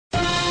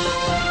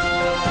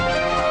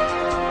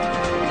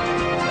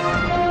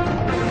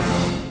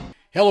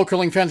Hello,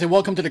 curling fans, and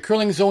welcome to the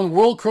Curling Zone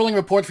World Curling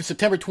Report for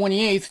September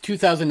 28th,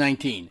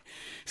 2019.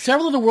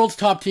 Several of the world's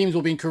top teams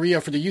will be in Korea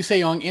for the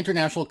Yuseong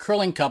International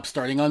Curling Cup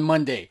starting on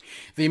Monday.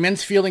 The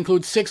men's field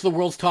includes 6 of the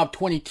world's top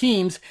 20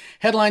 teams,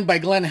 headlined by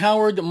Glenn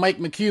Howard, Mike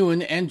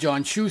McEwen, and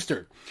John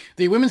Schuster.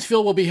 The women's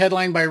field will be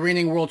headlined by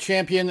reigning world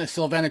champion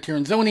Silvana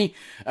Tirinzoni,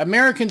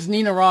 Americans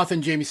Nina Roth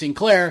and Jamie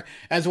Sinclair,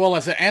 as well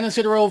as Anna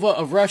Sidorova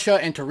of Russia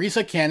and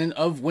Teresa Cannon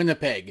of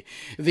Winnipeg.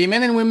 The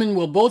men and women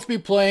will both be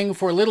playing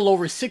for a little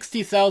over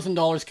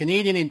 $60,000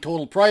 Canadian in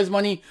total prize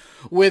money,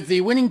 with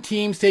the winning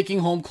teams taking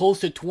home close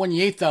to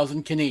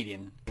 $28,000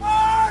 Canadian.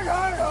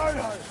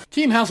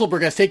 Team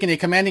Hasselberg has taken a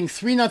commanding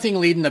 3-0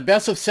 lead in the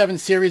best-of-7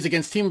 series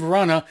against Team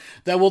Verona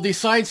that will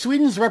decide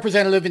Sweden's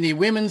representative in the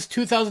Women's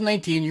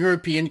 2019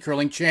 European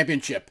Curling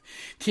Championship.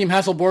 Team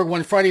Hasselberg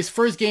won Friday's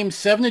first game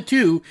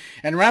 7-2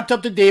 and wrapped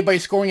up the day by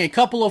scoring a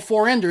couple of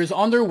four-enders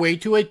on their way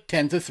to a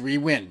 10-3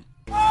 win.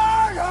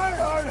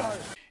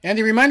 And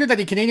a reminder that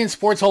the Canadian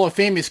Sports Hall of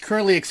Fame is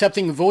currently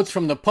accepting votes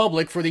from the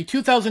public for the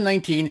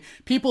 2019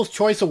 People's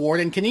Choice Award,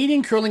 and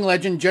Canadian curling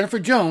legend Jennifer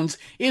Jones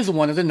is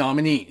one of the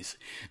nominees.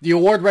 The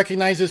award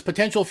recognizes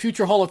potential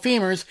future Hall of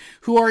Famers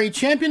who are a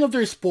champion of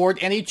their sport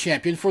and a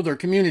champion for their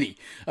community.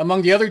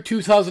 Among the other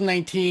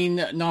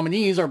 2019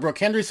 nominees are Brooke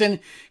Henderson,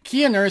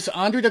 Kia Nurse,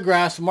 Andre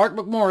DeGrasse, Mark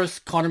McMorris,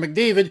 Connor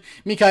McDavid,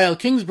 Mikhail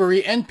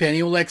Kingsbury, and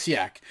Penny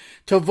Oleksiak.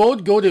 To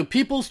vote, go to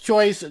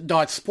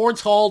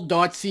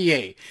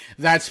peopleschoice.sportshall.ca.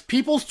 That's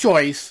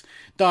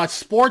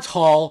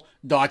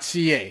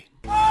peopleschoice.sportshall.ca.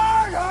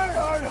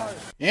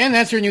 And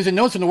that's your news and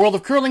notes in the world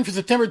of curling for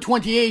September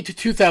 28,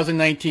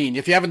 2019.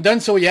 If you haven't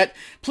done so yet,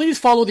 please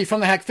follow the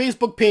From the Hack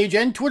Facebook page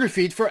and Twitter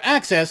feed for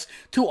access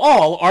to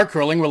all our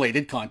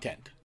curling-related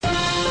content.